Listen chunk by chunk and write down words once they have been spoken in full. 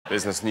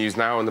Business news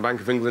now, and the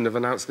Bank of England have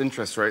announced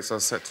interest rates are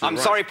set to I'm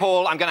sorry,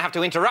 Paul, I'm going to have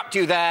to interrupt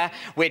you there.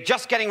 We're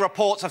just getting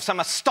reports of some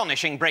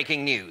astonishing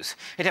breaking news.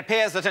 It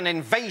appears that an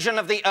invasion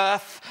of the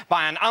Earth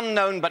by an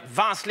unknown but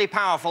vastly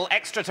powerful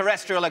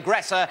extraterrestrial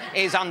aggressor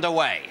is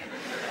underway.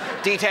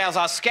 Details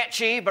are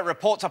sketchy, but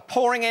reports are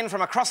pouring in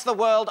from across the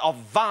world of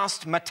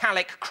vast,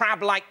 metallic,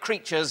 crab-like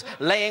creatures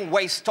laying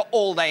waste to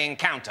all they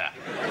encounter.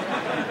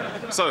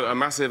 So, a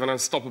massive and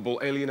unstoppable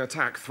alien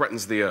attack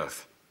threatens the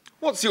Earth.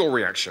 What's your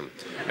reaction?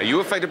 Are you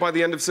affected by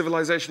the end of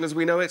civilization as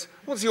we know it?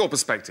 What's your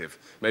perspective?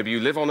 Maybe you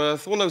live on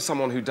Earth or know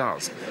someone who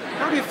does.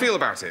 How do you feel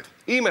about it?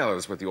 Email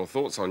us with your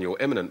thoughts on your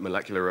imminent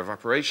molecular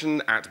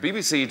evaporation at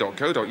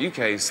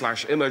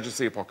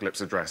bbc.co.uk/emergency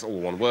apocalypse address, all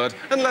one word,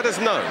 and let us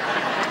know.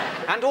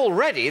 And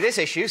already this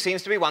issue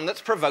seems to be one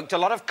that's provoked a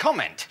lot of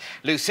comment.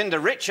 Lucinda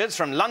Richards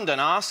from London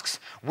asks,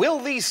 will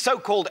these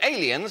so-called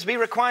aliens be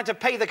required to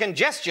pay the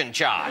congestion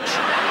charge?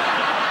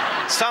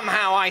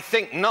 Somehow I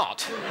think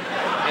not.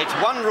 It's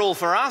one rule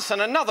for us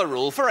and another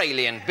rule for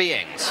alien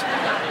beings.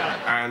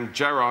 And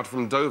Gerard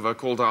from Dover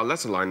called our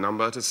letterline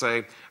number to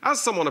say, as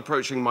someone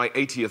approaching my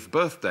 80th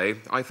birthday,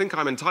 I think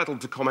I'm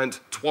entitled to comment,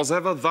 "'Twas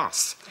ever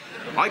thus."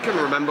 I can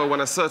remember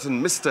when a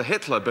certain Mr.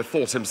 Hitler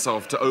bethought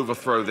himself to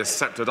overthrow this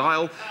sceptred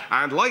isle,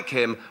 and like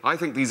him, I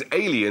think these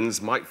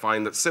aliens might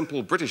find that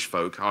simple British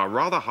folk are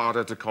rather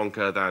harder to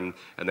conquer than...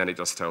 And then it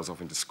just tails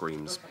off into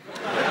screams.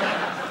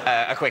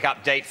 A quick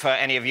update for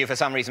any of you, for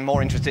some reason,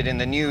 more interested in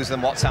the news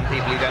than what some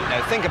people who don't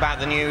know think about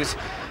the news.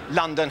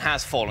 London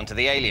has fallen to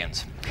the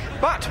aliens.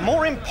 But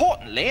more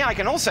importantly, I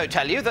can also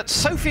tell you that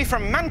Sophie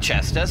from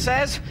Manchester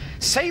says,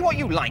 say what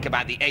you like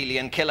about the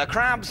alien killer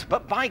crabs,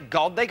 but by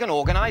God, they can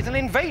organise an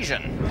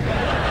invasion.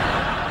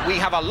 We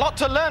have a lot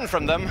to learn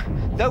from them,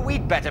 though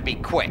we'd better be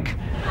quick.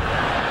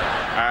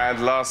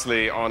 And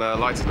lastly, on a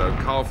lighter note,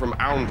 Carl from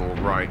Oundle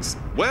writes,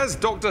 where's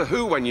Doctor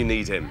Who when you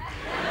need him?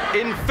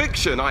 In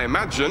fiction, I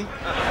imagine.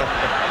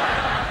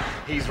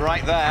 He's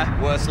right there,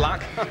 worse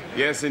luck.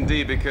 Yes,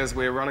 indeed, because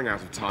we're running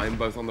out of time,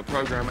 both on the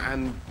programme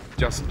and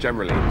just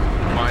generally.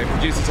 My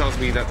producer tells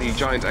me that the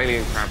giant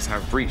alien crabs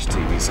have breached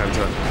TV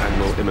Centre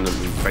and will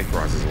imminently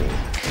vaporise us all.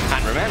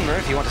 And remember,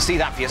 if you want to see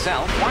that for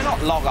yourself, why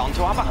not log on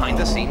to our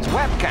behind-the-scenes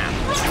webcam?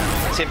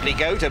 Simply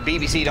go to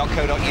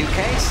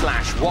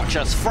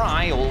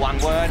bbc.co.uk/watchusfry, all one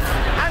word,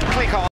 and click on